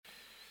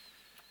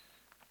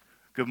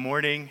Good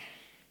morning.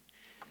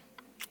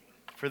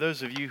 For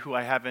those of you who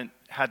I haven't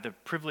had the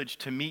privilege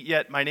to meet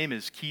yet, my name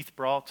is Keith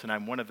Brault, and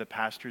I'm one of the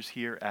pastors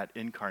here at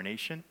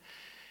Incarnation,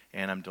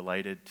 and I'm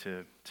delighted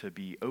to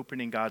be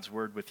opening God's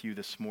Word with you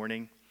this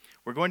morning.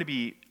 We're going to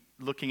be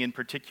looking in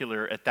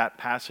particular at that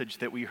passage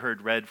that we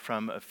heard read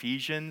from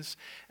Ephesians,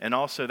 and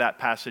also that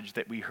passage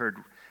that we heard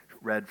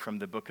read from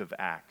the book of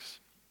Acts.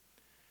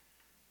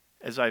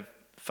 As I've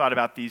thought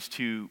about these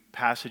two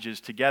passages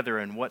together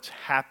and what's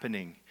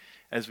happening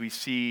as we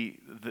see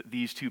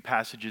these two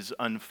passages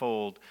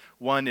unfold.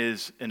 One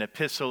is an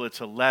epistle, it's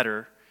a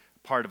letter,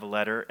 part of a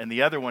letter, and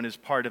the other one is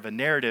part of a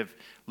narrative,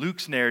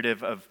 Luke's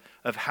narrative of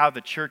how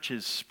the church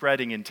is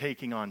spreading and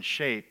taking on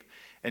shape.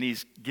 And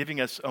he's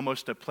giving us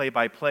almost a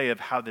play-by-play of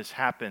how this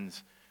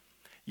happens.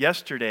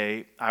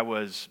 Yesterday, I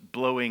was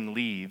blowing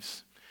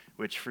leaves,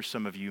 which for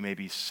some of you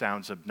maybe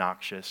sounds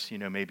obnoxious. You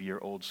know, maybe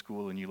you're old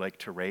school and you like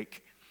to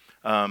rake.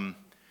 And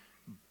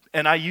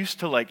I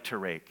used to like to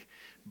rake.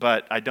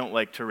 But I don't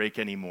like to rake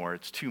anymore.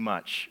 It's too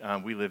much.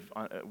 We live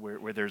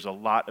where there's a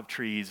lot of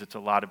trees, it's a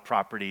lot of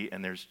property,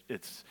 and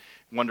it's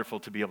wonderful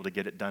to be able to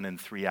get it done in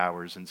 3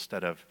 hours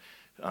instead of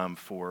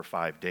 4 or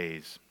 5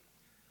 days.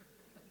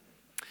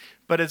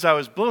 But as I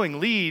was blowing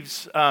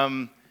leaves,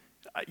 there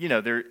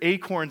are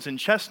acorns and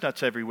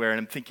chestnuts everywhere, and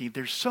I'm thinking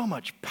there's so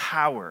much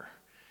power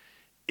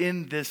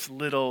in this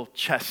little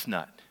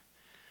chestnut.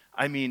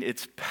 I mean,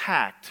 it's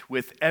packed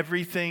with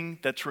everything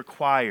that's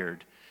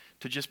required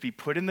to just be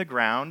put in the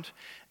ground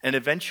and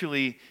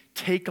eventually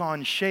take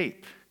on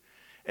shape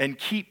and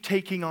keep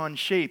taking on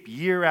shape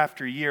year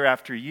after year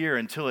after year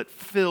until it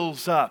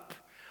fills up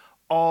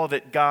all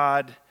that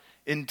God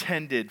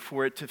intended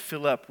for it to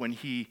fill up when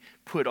he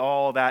put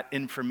all that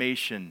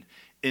information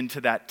into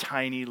that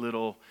tiny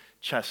little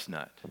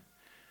chestnut.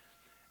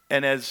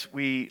 And as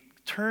we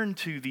turn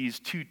to these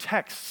two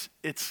texts,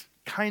 it's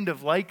kind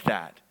of like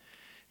that.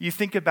 You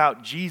think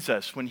about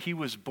Jesus when he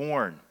was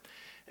born,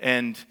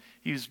 and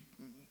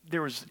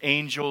there was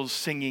angels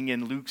singing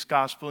in Luke's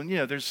gospel, and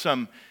there's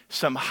some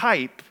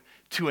hype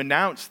to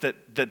announce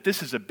that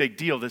this is a big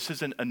deal. This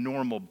isn't a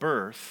normal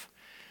birth.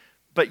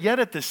 But yet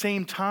at the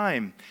same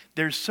time,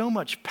 there's so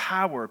much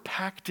power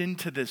packed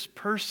into this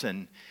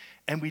person,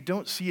 and we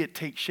don't see it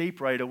take shape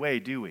right away,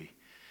 do we?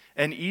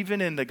 And even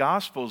in the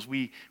Gospels,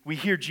 we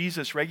hear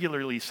Jesus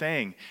regularly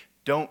saying,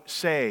 don't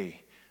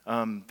say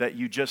that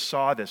you just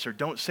saw this, or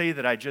don't say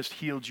that I just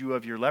healed you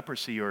of your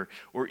leprosy, or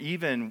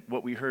even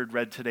what we heard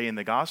read today in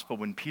the gospel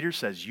when Peter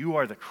says, you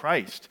are the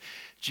Christ.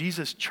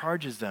 Jesus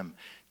charges them,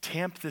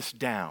 tamp this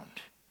down.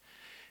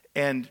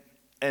 And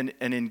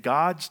in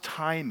God's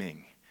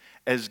timing,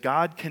 as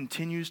God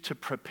continues to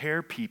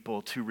prepare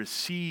people to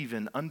receive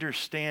and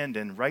understand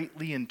and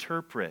rightly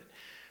interpret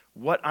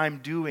what I'm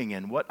doing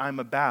and what I'm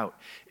about,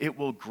 it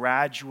will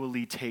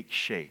gradually take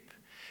shape,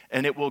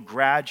 and it will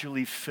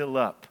gradually fill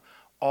up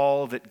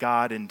all that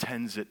God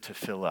intends it to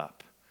fill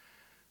up.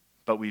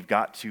 But we've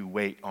got to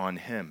wait on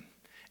him.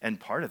 And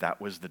part of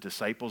that was the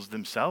disciples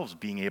themselves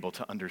being able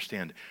to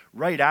understand.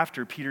 Right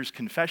after Peter's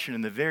confession,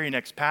 in the very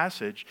next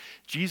passage,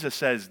 Jesus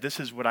says, this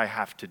is what I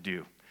have to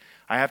do.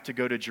 I have to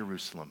go to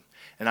Jerusalem,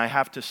 and I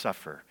have to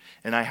suffer,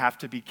 and I have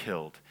to be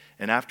killed,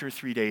 and after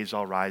 3 days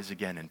I'll rise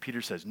again. And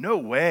Peter says, no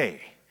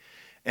way.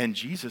 And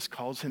Jesus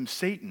calls him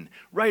Satan,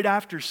 right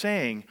after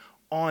saying,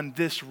 on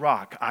this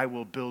rock I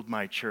will build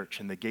my church,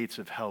 and the gates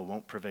of hell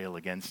won't prevail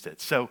against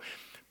it. So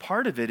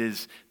part of it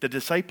is the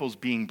disciples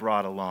being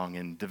brought along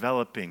and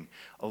developing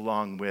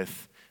along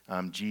with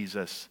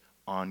Jesus'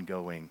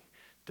 ongoing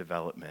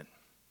development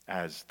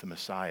as the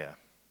Messiah.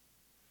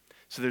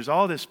 So there's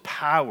all this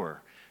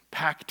power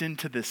packed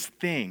into this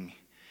thing,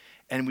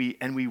 and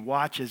we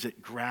watch as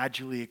it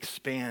gradually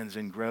expands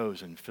and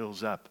grows and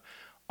fills up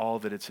all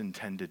that it's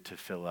intended to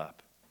fill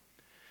up.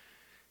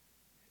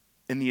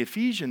 In the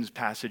Ephesians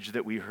passage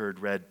that we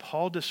heard read,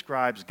 Paul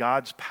describes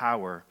God's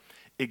power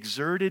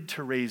exerted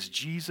to raise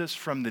Jesus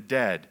from the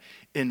dead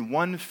in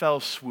one fell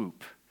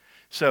swoop.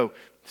 So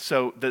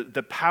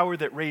the power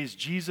that raised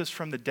Jesus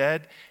from the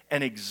dead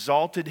and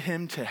exalted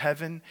him to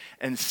heaven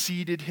and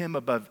seated him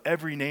above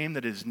every name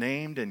that is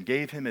named and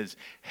gave him his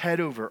head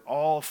over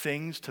all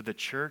things to the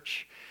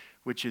church,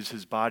 which is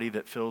his body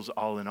that fills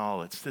all in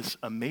all. It's this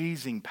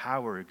amazing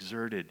power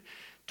exerted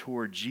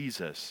toward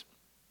Jesus.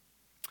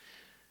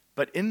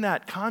 But in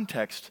that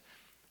context,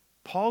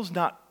 Paul's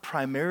not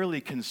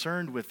primarily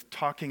concerned with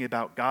talking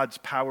about God's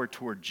power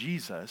toward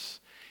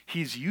Jesus.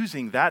 He's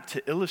using that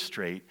to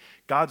illustrate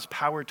God's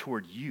power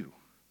toward you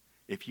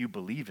if you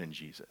believe in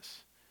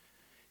Jesus.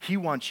 He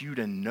wants you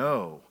to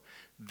know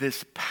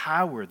this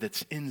power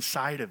that's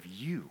inside of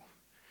you,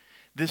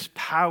 this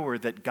power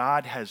that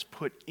God has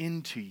put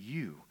into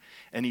you.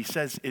 And he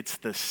says it's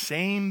the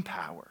same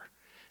power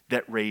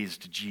that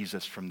raised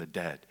Jesus from the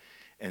dead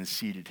and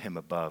seated him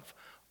above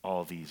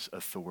all these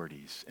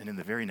authorities. And in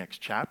the very next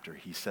chapter,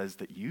 he says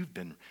that you've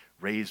been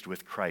raised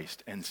with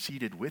Christ and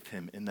seated with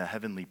him in the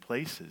heavenly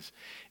places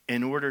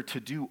in order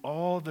to do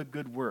all the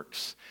good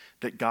works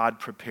that God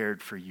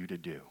prepared for you to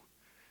do.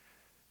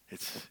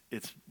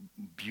 It's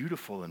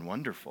beautiful and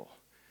wonderful.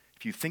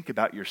 If you think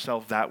about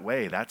yourself that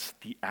way, that's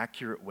the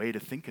accurate way to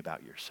think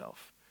about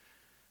yourself.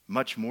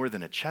 Much more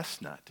than a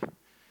chestnut.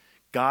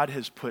 God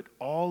has put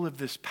all of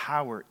this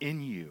power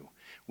in you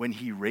when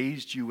he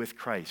raised you with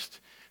Christ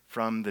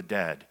from the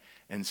dead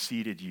and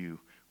seated you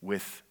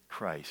with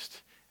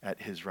Christ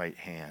at his right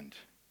hand.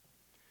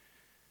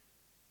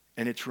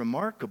 And it's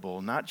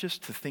remarkable not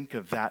just to think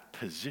of that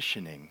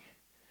positioning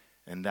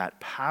and that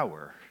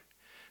power,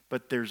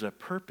 but there's a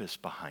purpose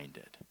behind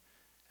it,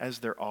 as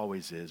there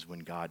always is when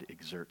God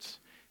exerts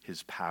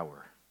his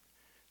power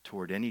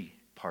toward any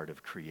part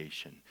of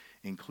creation,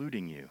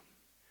 including you.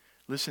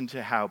 Listen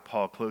to how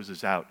Paul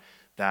closes out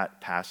that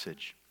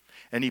passage.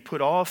 And he put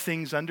all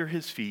things under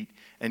his feet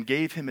and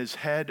gave him his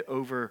head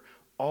over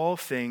all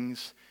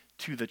things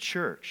to the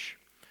church,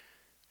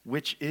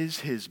 which is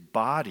his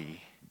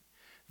body,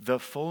 the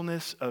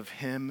fullness of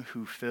him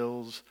who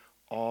fills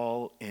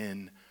all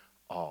in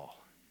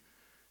all.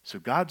 So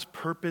God's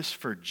purpose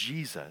for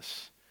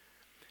Jesus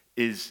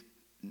is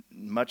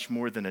much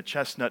more than a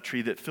chestnut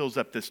tree that fills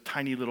up this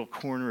tiny little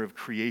corner of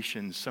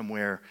creation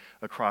somewhere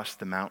across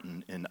the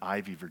mountain in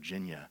Ivy,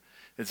 Virginia.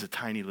 It's a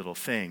tiny little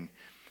thing.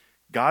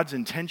 God's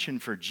intention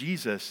for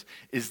Jesus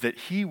is that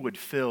he would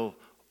fill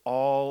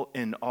all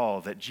in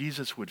all, that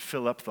Jesus would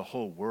fill up the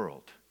whole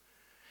world.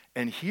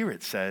 And here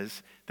it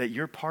says that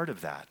you're part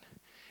of that.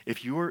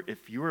 If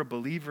you're a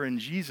believer in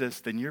Jesus,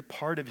 then you're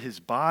part of his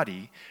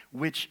body,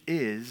 which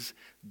is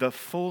the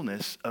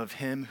fullness of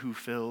him who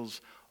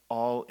fills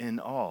all in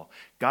all.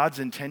 God's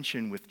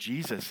intention with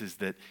Jesus is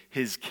that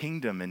his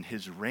kingdom and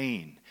his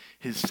reign,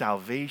 his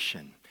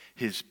salvation,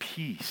 his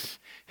peace,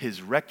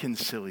 his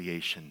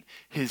reconciliation,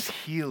 his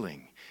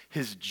healing,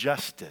 his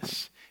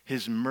justice,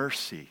 his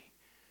mercy,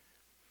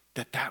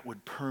 that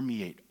would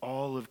permeate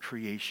all of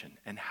creation.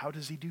 And how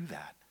does he do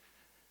that?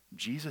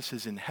 Jesus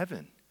is in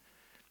heaven,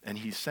 and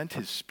he sent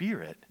his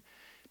Spirit,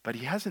 but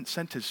he hasn't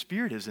sent his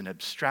Spirit as an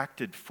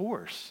abstracted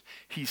force.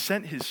 He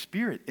sent his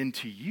Spirit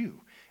into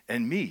you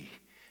and me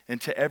and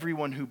to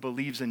everyone who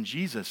believes in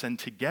Jesus, and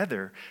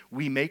together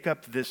we make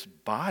up this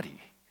body.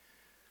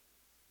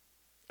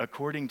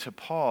 According to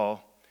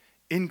Paul,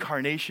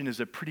 incarnation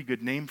is a pretty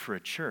good name for a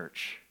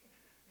church,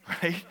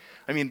 right?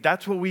 I mean,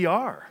 that's what we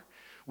are.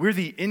 We're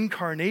the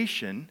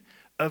incarnation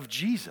of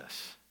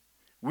Jesus.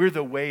 We're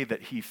the way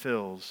that he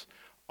fills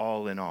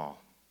all in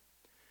all.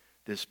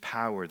 This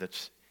power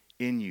that's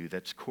in you,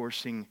 that's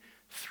coursing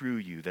through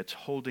you, that's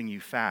holding you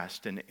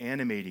fast and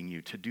animating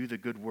you to do the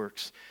good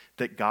works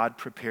that God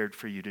prepared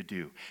for you to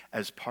do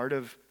as part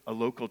of a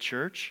local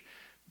church,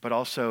 but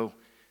also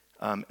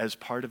as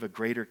part of a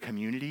greater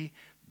community.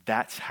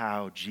 That's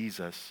how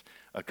Jesus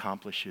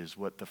accomplishes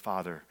what the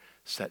Father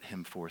set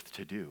him forth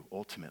to do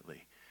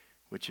ultimately,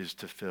 which is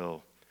to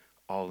fill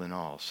all in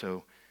all.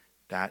 So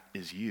that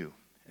is you,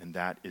 and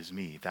that is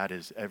me. That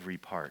is every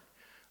part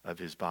of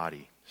his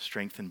body,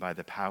 strengthened by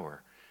the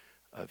power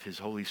of his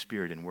Holy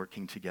Spirit and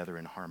working together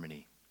in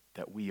harmony,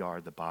 that we are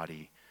the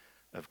body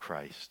of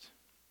Christ.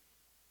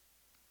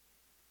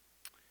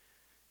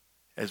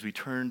 As we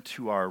turn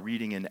to our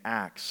reading in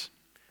Acts,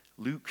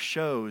 Luke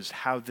shows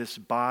how this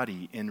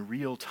body in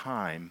real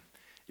time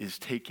is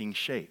taking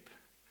shape.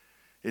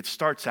 It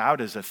starts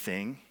out as a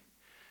thing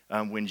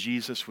when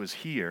Jesus was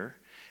here.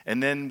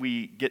 And then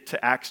we get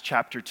to Acts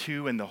chapter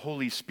 2, and the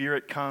Holy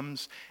Spirit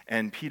comes,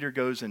 and Peter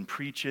goes and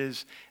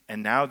preaches,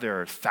 and now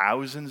there are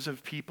thousands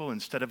of people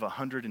instead of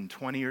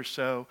 120 or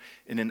so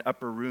in an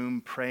upper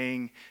room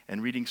praying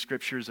and reading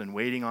scriptures and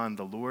waiting on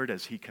the Lord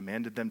as he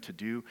commanded them to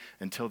do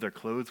until they're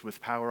clothed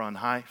with power on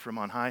high, from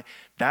on high.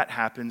 That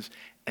happens,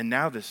 and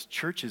now this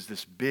church is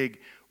this big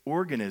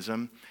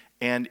organism,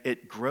 and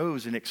it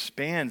grows and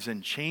expands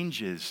and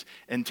changes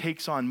and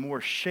takes on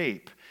more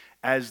shape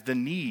as the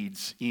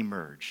needs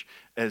emerge,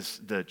 as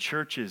the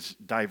church is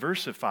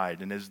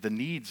diversified, and as the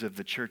needs of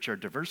the church are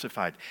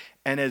diversified,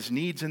 and as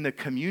needs in the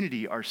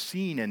community are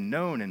seen and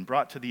known and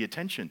brought to the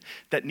attention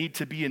that need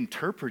to be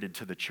interpreted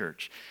to the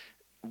church.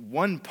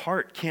 One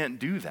part can't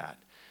do that.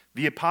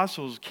 The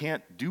apostles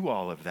can't do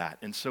all of that.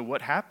 And so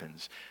what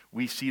happens?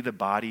 We see the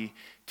body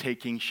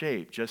taking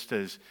shape, just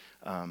as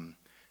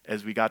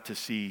we got to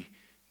see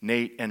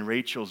Nate and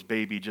Rachel's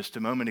baby just a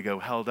moment ago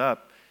held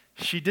up.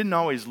 She didn't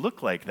always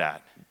look like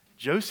that.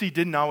 Josie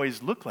didn't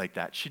always look like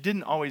that. She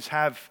didn't always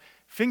have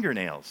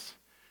fingernails,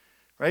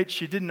 right?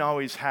 She didn't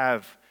always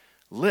have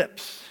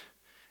lips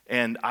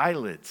and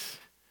eyelids.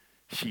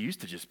 She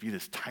used to just be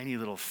this tiny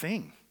little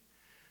thing.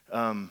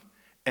 And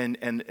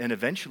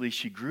eventually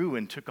she grew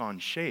and took on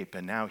shape,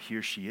 and now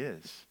here she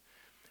is.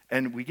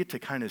 And we get to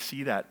kind of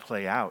see that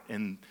play out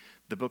in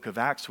the book of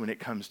Acts when it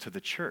comes to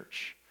the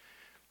church.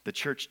 The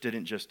church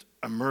didn't just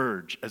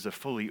emerge as a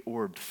fully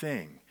orbed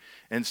thing.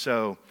 And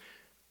so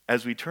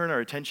as we turn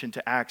our attention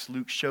to Acts,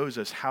 Luke shows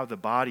us how the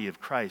body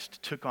of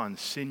Christ took on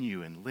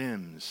sinew and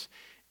limbs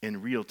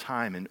in real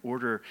time in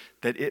order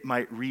that it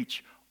might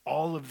reach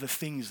all of the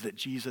things that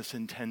Jesus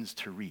intends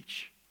to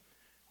reach,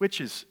 which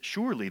is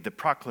surely the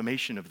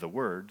proclamation of the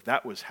word.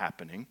 That was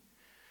happening.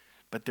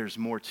 But there's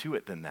more to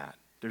it than that.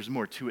 There's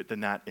more to it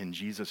than that in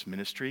Jesus'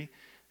 ministry,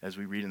 as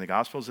we read in the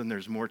Gospels, and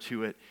there's more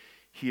to it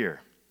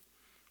here.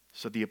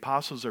 So the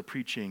apostles are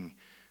preaching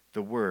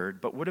the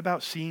word, but what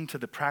about seeing to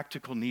the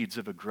practical needs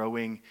of a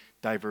growing,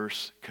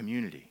 diverse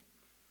community?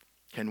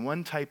 Can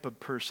one type of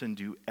person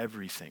do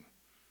everything?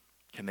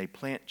 Can they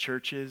plant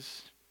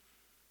churches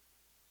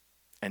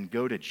and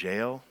go to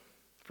jail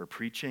for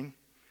preaching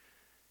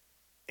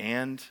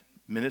and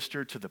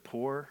minister to the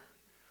poor,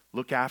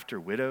 look after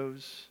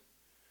widows?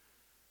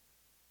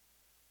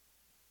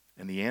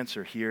 And the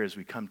answer here as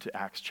we come to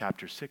Acts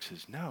chapter 6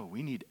 is no,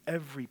 we need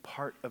every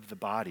part of the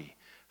body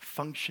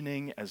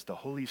functioning as the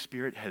Holy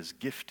Spirit has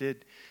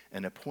gifted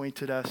and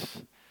appointed us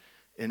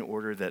in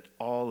order that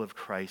all of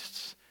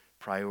Christ's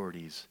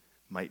priorities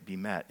might be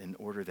met, in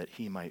order that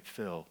he might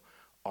fill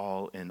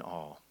all in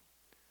all.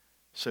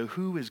 So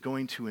who is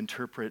going to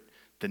interpret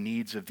the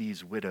needs of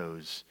these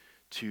widows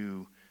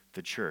to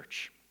the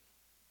church?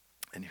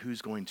 And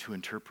who's going to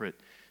interpret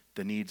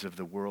the needs of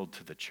the world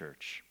to the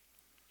church?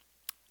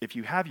 If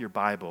you have your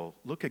Bible,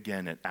 look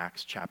again at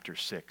Acts chapter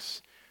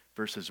 6,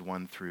 verses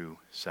 1 through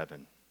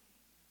 7.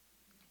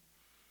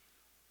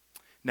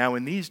 Now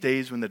in these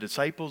days when the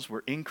disciples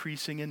were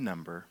increasing in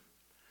number,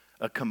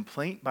 a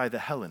complaint by the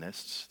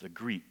Hellenists, the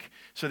Greek.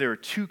 So there are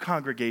two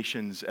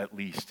congregations at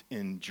least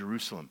in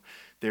Jerusalem.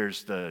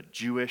 There's the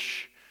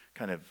Jewish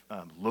kind of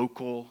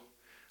local,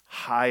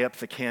 high up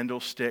the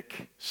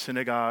candlestick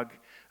synagogue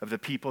of the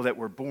people that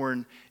were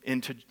born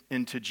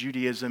into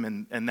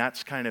Judaism, and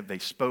that's kind of, they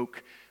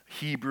spoke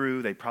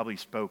Hebrew, they probably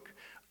spoke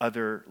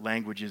other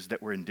languages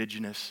that were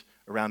indigenous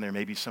around there.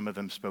 Maybe some of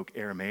them spoke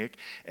Aramaic.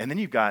 And then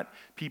you've got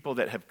people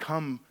that have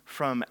come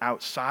from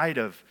outside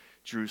of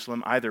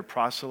Jerusalem, either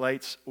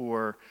proselytes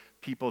or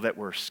people that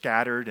were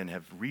scattered and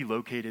have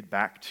relocated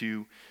back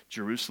to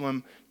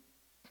Jerusalem,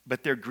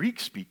 but they're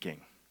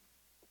Greek-speaking.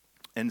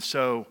 And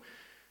so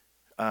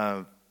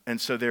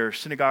their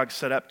synagogue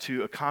set up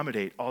to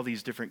accommodate all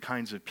these different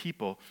kinds of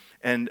people.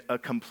 And a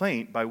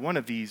complaint by one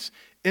of these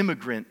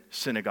immigrant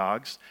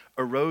synagogues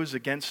arose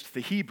against the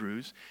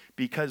Hebrews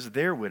because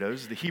their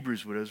widows, the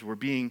Hebrews' widows,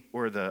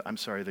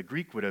 the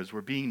Greek widows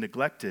were being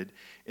neglected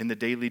in the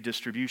daily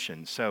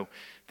distribution. So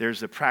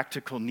there's a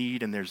practical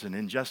need and there's an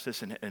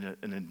injustice and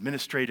an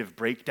administrative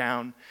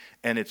breakdown,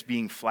 and it's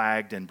being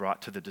flagged and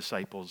brought to the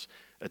disciples'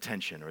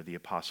 attention, or the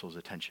apostles'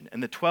 attention.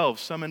 And the 12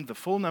 summoned the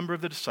full number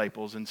of the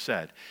disciples and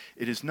said,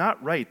 "It is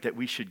not right that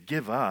we should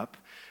give up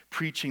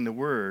preaching the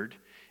word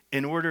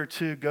in order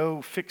to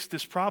go fix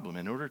this problem,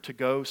 in order to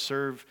go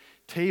serve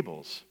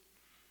tables."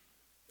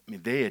 I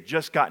mean, they had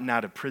just gotten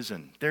out of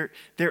prison. They're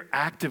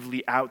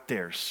actively out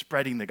there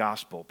spreading the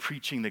gospel,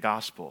 preaching the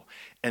gospel.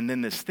 And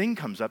then this thing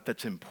comes up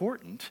that's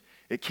important.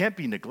 It can't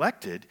be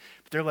neglected.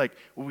 But they're like,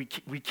 well,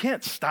 we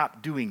can't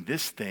stop doing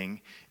this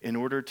thing in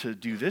order to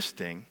do this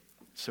thing.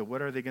 So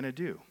what are they going to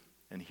do?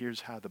 And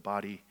here's how the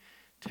body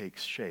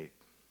takes shape.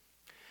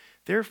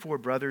 "Therefore,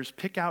 brothers,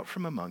 pick out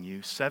from among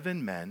you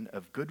 7 men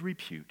of good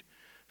repute,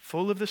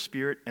 full of the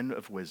Spirit and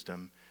of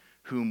wisdom,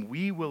 whom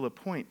we will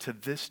appoint to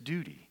this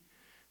duty,"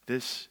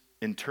 this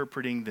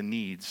interpreting the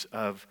needs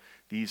of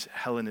these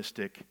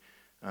Hellenistic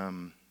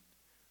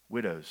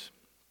widows.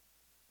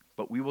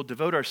 "But we will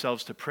devote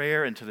ourselves to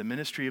prayer and to the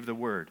ministry of the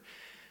word."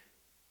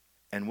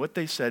 And what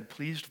they said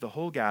pleased the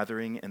whole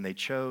gathering, and they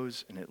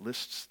chose, and it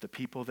lists the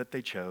people that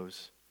they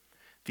chose.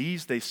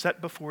 "These they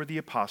set before the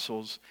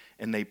apostles,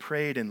 and they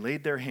prayed and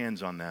laid their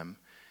hands on them."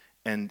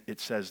 And it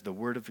says the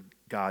word of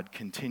God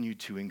continued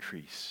to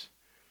increase.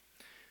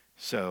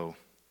 So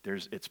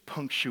it's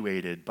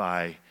punctuated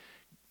by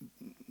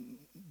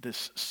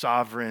this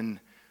sovereign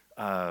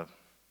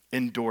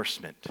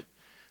endorsement.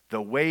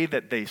 The way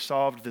that they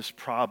solved this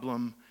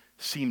problem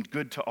seemed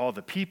good to all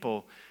the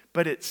people,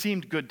 but it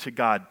seemed good to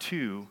God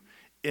too.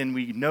 And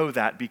we know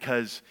that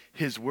because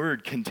his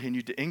word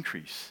continued to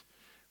increase,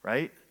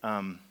 right?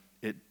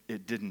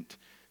 It didn't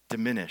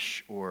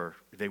diminish, or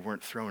they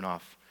weren't thrown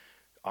off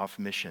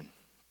mission.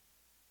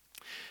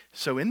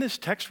 So in this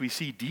text, we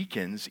see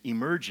deacons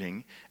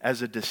emerging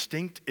as a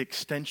distinct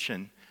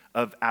extension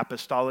of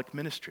apostolic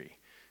ministry.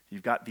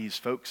 You've got these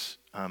folks,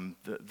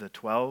 the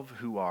 12,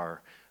 who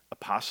are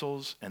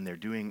apostles, and they're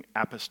doing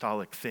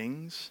apostolic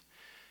things,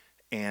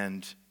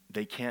 and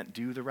they can't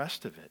do the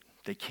rest of it.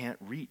 They can't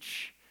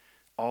reach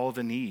all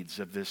the needs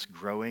of this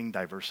growing,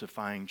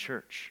 diversifying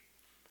church.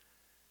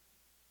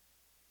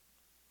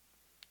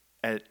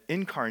 At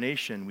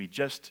Incarnation, we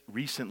just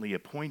recently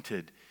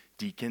appointed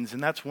deacons,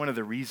 and that's one of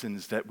the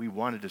reasons that we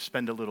wanted to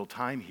spend a little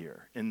time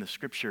here in the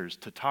scriptures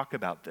to talk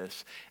about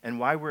this and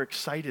why we're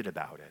excited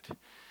about it.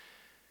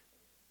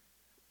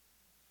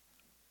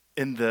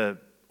 In the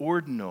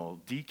ordinal,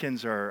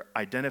 deacons are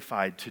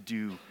identified to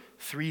do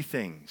 3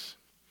 things.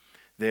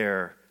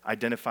 They're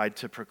identified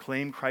to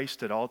proclaim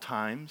Christ at all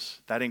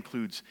times. That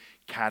includes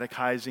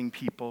catechizing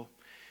people.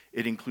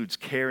 It includes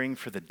caring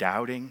for the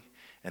doubting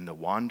and the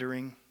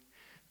wandering.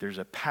 There's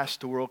a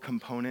pastoral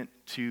component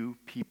to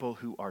people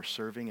who are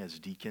serving as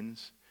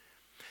deacons.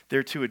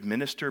 They're to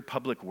administer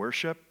public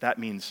worship. That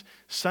means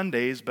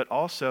Sundays, but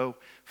also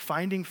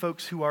finding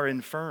folks who are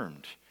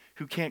infirmed,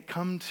 who can't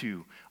come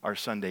to our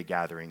Sunday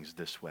gatherings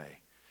this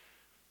way.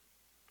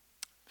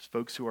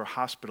 folks who are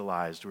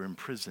hospitalized or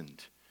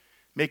imprisoned,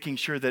 making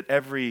sure that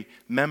every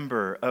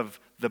member of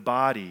the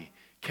body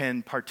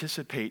can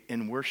participate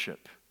in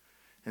worship.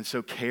 And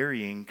so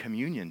carrying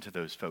communion to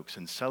those folks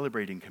and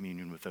celebrating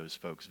communion with those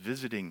folks,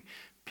 visiting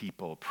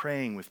people,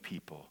 praying with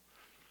people.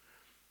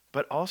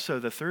 But also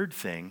the third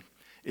thing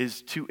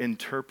is to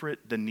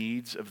interpret the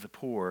needs of the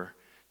poor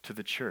to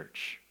the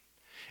church.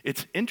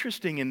 It's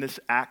interesting in this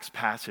Acts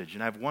passage,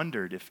 and I've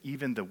wondered if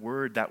even that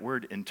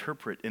word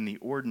interpret in the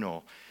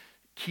ordinal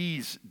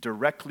keys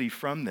directly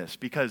from this,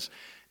 because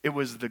it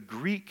was the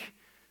Greek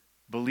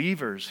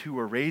believers who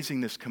were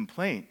raising this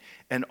complaint,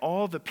 and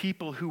all the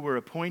people who were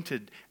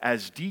appointed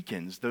as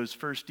deacons, those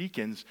first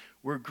deacons,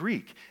 were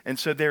Greek. And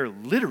so they're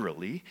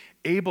literally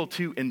able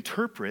to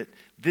interpret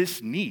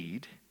this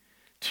need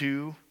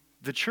to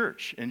the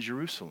church in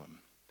Jerusalem.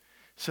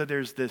 So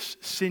there's this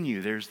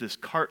sinew, there's this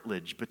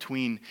cartilage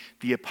between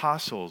the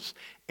apostles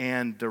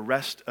and the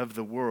rest of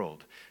the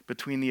world,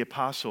 between the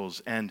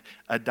apostles and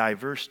a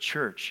diverse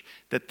church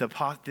that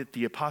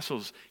the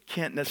apostles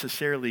can't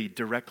necessarily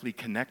directly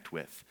connect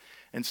with.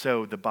 And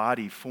so the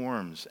body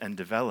forms and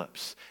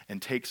develops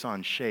and takes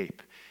on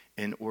shape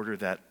in order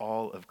that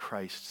all of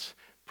Christ's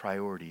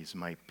priorities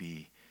might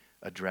be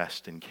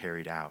addressed and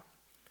carried out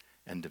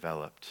and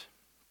developed.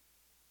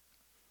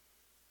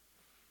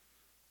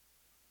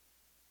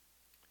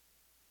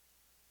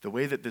 The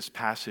way that this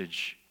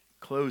passage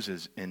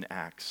closes in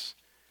Acts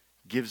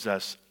gives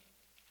us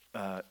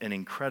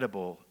it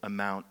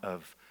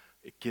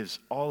gives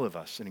all of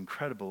us an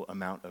incredible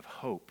amount of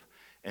hope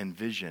and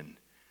vision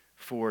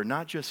for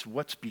not just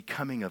what's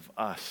becoming of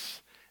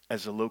us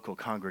as a local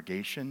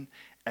congregation,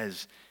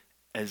 as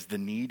the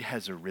need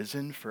has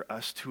arisen for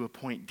us to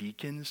appoint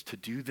deacons to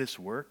do this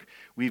work.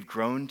 We've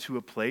grown to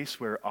a place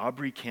where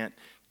Aubrey can't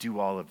do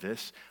all of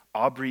this.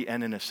 Aubrey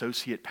and an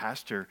associate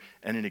pastor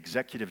and an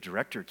executive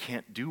director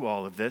can't do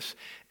all of this.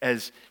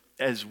 As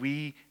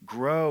we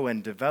grow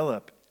and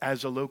develop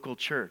as a local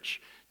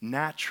church,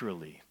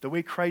 naturally, the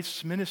way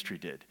Christ's ministry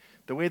did,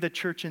 the way the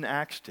church in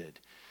Acts did,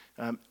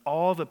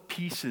 all the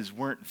pieces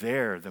weren't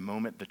there the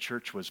moment the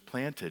church was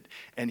planted.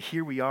 And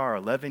here we are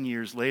 11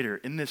 years later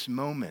in this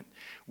moment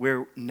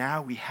where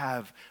now we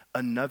have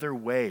another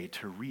way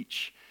to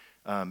reach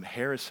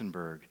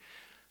Harrisonburg.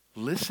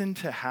 Listen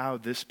to how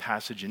this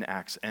passage in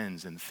Acts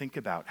ends and think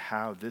about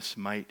how this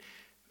might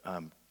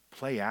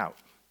play out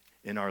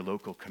in our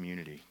local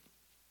community.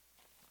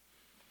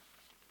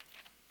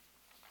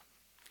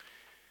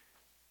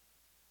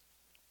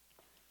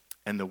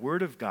 And the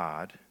word of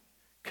God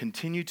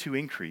continued to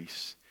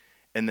increase,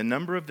 and the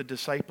number of the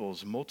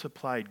disciples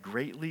multiplied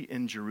greatly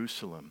in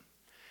Jerusalem,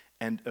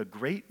 and a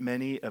great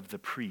many of the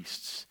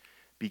priests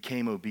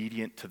became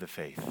obedient to the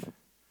faith.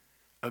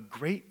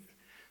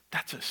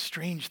 That's a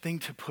strange thing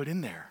to put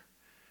in there.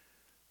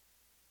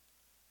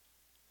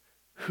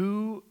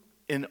 Who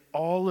in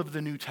all of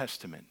the New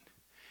Testament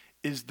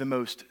is the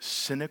most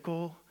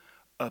cynical,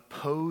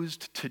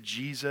 opposed to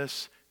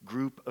Jesus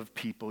group of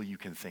people you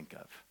can think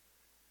of?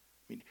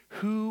 I mean,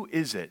 who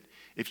is it,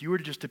 if you were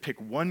just to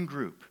pick one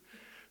group,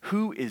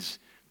 who is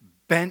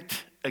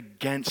bent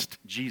against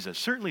Jesus?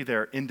 Certainly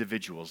there are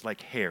individuals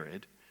like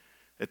Herod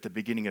at the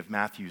beginning of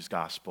Matthew's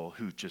gospel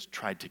who just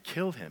tried to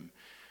kill him.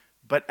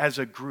 But as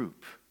a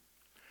group,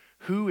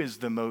 who is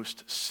the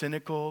most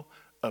cynical,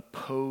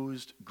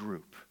 opposed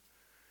group?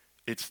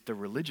 It's the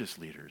religious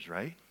leaders,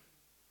 right?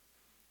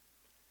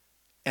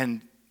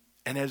 And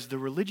as the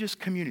religious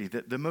community,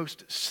 the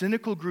most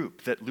cynical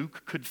group that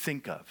Luke could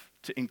think of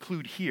to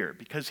include here,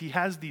 because he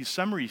has these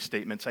summary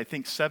statements, I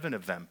think 7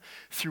 of them,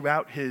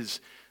 throughout his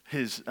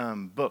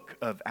book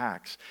of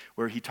Acts,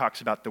 where he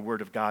talks about the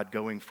word of God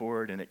going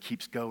forward, and it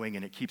keeps going,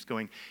 and it keeps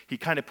going. He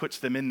kind of puts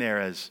them in there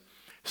as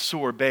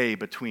sorbet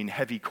between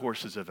heavy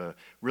courses of a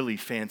really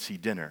fancy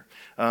dinner.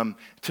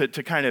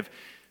 To kind of,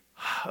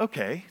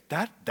 okay,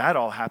 that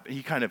all happened.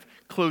 He kind of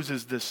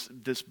closes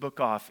this book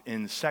off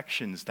in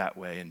sections that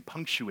way and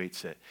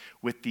punctuates it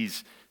with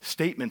these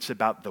statements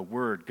about the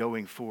word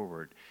going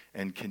forward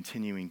and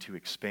continuing to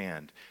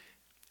expand.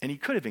 And he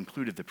could have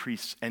included the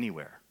priests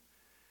anywhere.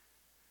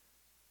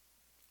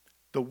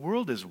 The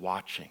world is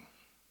watching.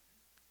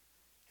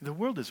 The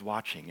world is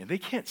watching, and they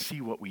can't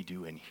see what we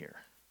do in here.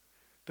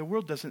 The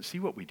world doesn't see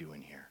what we do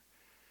in here.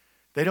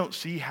 They don't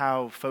see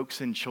how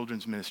folks in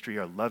children's ministry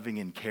are loving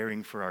and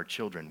caring for our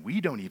children.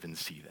 We don't even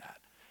see that.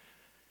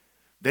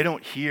 They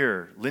don't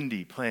hear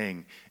Lindy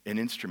playing an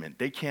instrument.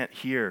 They can't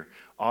hear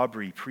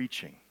Aubrey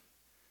preaching.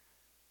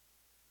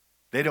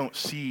 They don't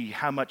see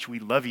how much we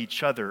love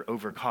each other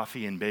over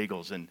coffee and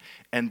bagels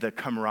and the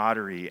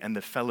camaraderie and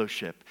the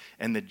fellowship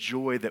and the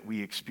joy that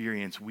we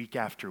experience week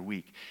after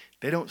week.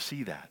 They don't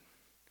see that.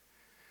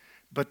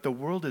 But the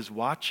world is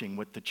watching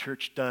what the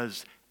church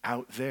does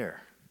out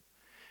there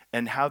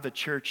and how the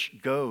church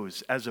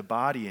goes as a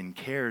body and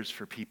cares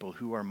for people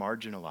who are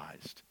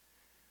marginalized.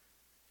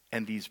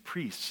 And these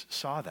priests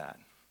saw that.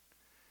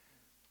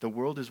 The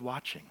world is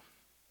watching.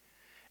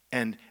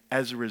 And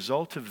as a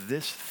result of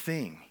this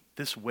thing,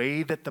 this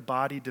way that the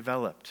body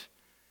developed,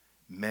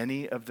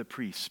 many of the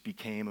priests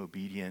became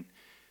obedient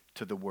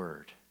to the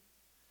word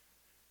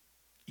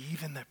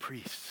even the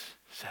priests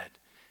said,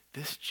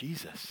 this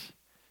Jesus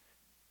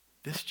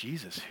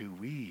who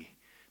we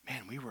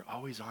were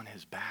always on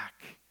his back,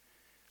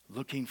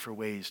 looking for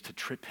ways to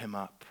trip him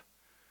up,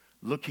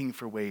 looking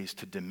for ways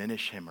to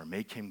diminish him or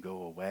make him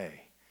go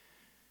away.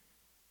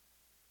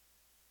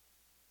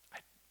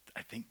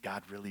 I think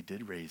God really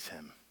did raise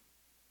him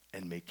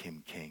and make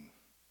him king.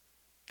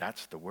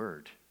 That's the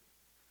word.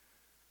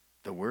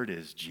 The word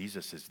is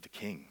Jesus is the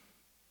king.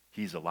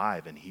 He's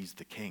alive and he's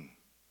the king.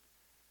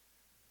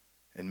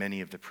 And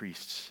many of the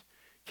priests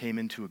came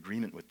into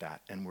agreement with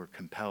that and were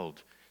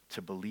compelled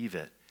to believe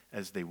it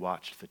as they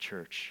watched the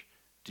church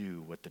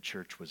do what the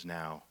church was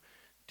now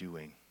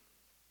doing.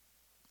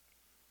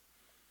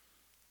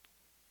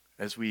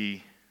 As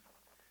we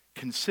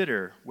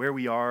consider where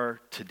we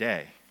are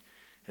today,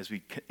 as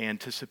we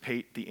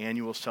anticipate the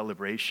annual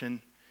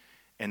celebration,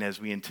 and as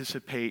we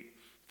anticipate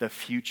the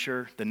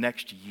future, the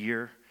next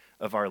year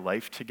of our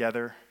life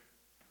together,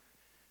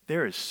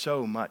 there is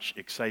so much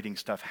exciting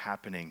stuff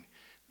happening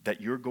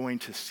that you're going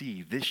to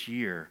see this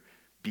year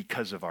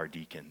because of our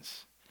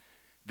deacons.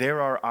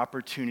 There are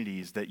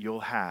opportunities that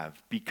you'll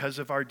have because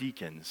of our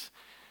deacons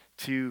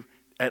to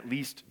at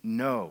least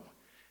know,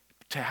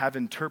 to have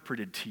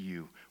interpreted to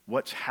you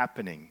what's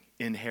happening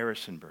in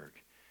Harrisonburg.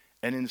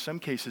 And in some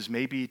cases,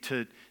 maybe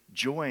to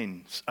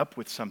join up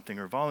with something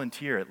or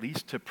volunteer, at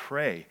least to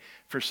pray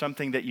for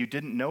something that you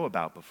didn't know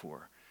about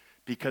before,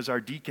 because our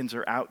deacons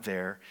are out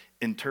there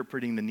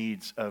interpreting the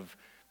needs of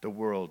the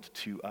world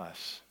to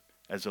us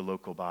as a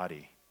local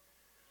body.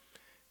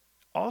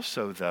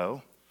 Also,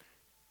 though,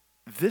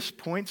 this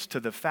points to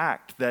the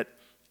fact that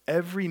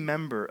every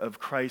member of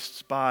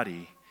Christ's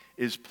body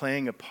is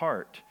playing a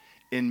part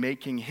in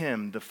making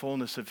him the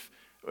fullness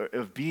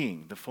of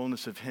being, the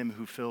fullness of him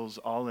who fills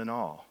all in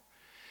all.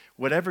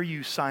 Whatever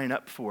you sign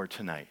up for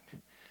tonight,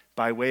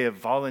 by way of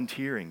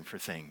volunteering for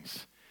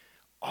things,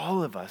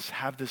 all of us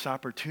have this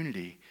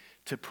opportunity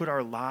to put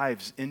our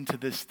lives into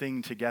this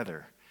thing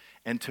together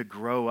and to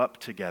grow up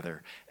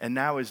together. And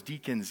now as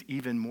deacons,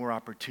 even more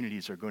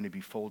opportunities are going to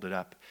be folded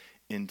up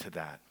into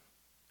that.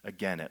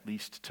 Again, at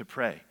least to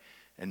pray,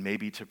 and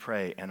maybe to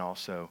pray and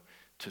also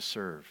to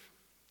serve.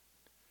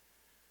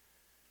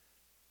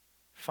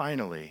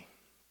 Finally,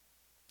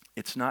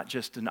 it's not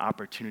just an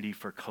opportunity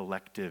for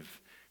collective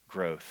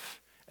growth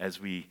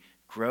as we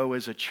grow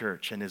as a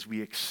church and as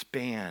we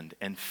expand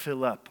and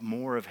fill up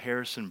more of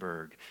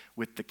Harrisonburg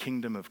with the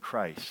kingdom of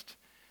Christ.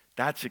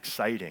 That's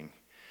exciting.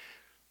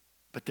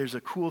 But there's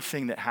a cool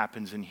thing that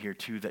happens in here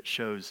too that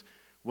shows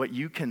what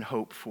you can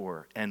hope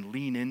for and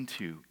lean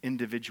into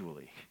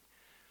individually.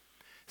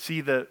 See,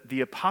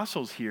 the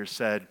apostles here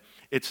said,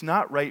 it's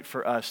not right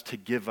for us to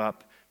give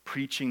up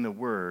preaching the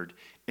word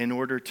in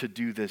order to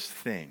do this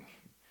thing.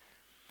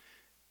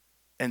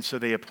 And so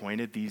they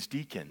appointed these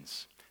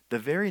deacons. The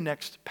very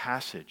next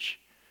passage,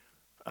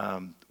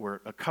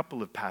 or a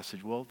couple of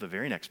passages, the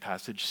very next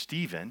passage,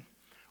 Stephen,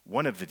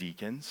 one of the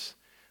deacons,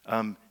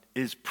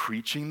 is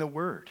preaching the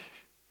word.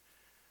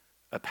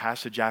 A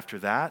passage after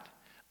that,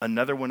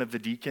 another one of the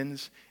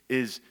deacons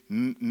is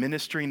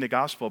ministering the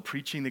gospel,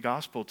 preaching the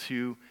gospel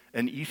to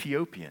an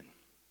Ethiopian.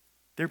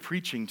 They're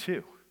preaching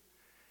too.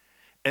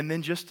 And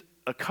then just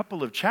a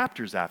couple of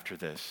chapters after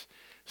this,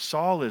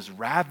 Saul is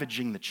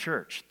ravaging the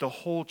church, the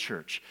whole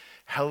church.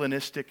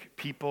 Hellenistic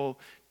people,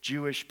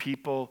 Jewish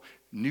people,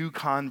 new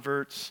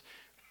converts,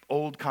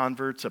 old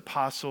converts,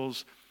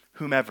 apostles,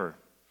 whomever.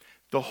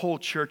 The whole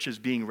church is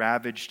being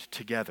ravaged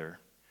together.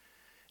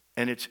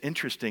 And it's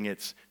interesting,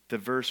 it's the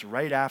verse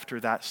right after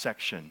that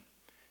section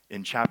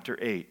in chapter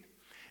 8.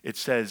 It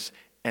says,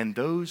 and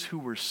those who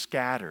were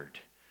scattered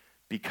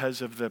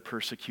because of the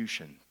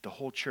persecution, the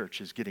whole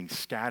church is getting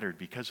scattered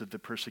because of the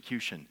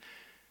persecution.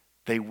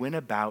 They went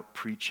about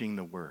preaching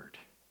the word.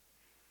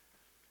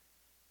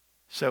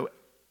 So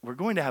we're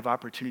going to have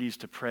opportunities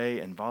to pray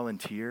and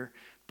volunteer,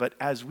 but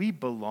as we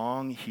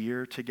belong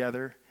here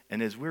together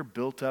and as we're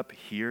built up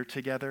here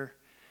together,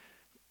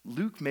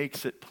 Luke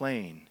makes it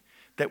plain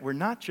that we're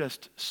not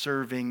just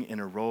serving in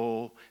a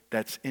role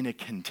that's in a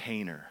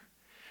container.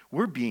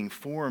 We're being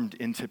formed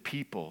into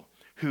people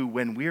who,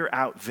 when we're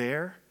out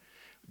there,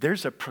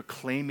 there's a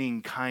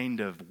proclaiming kind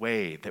of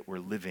way that we're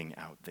living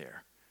out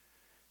there.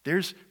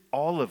 There's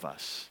all of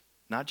us,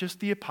 not just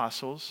the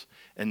apostles,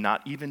 and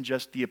not even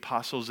just the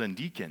apostles and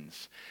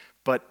deacons,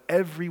 but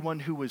everyone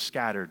who was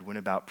scattered went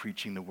about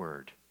preaching the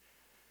word.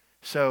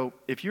 So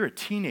if you're a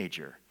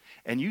teenager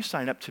and you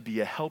sign up to be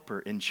a helper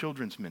in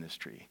children's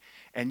ministry,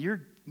 and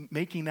you're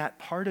making that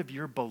part of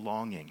your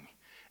belonging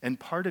and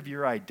part of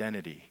your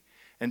identity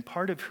and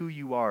part of who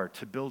you are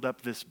to build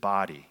up this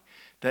body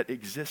that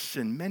exists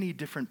in many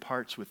different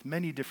parts with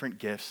many different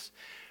gifts,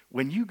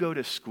 when you go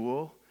to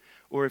school,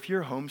 or if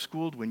you're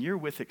homeschooled, when you're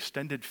with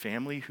extended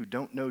family who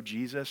don't know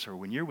Jesus, or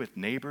when you're with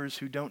neighbors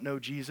who don't know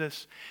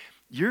Jesus,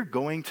 you're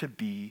going to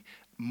be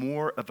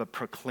more of a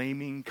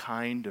proclaiming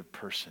kind of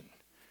person.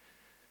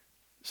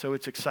 So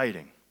it's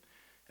exciting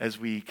as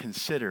we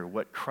consider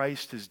what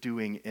Christ is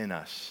doing in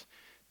us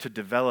to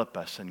develop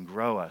us and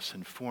grow us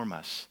and form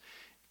us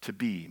to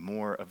be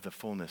more of the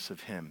fullness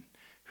of him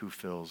who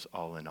fills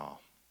all in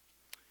all.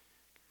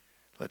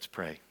 Let's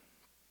pray.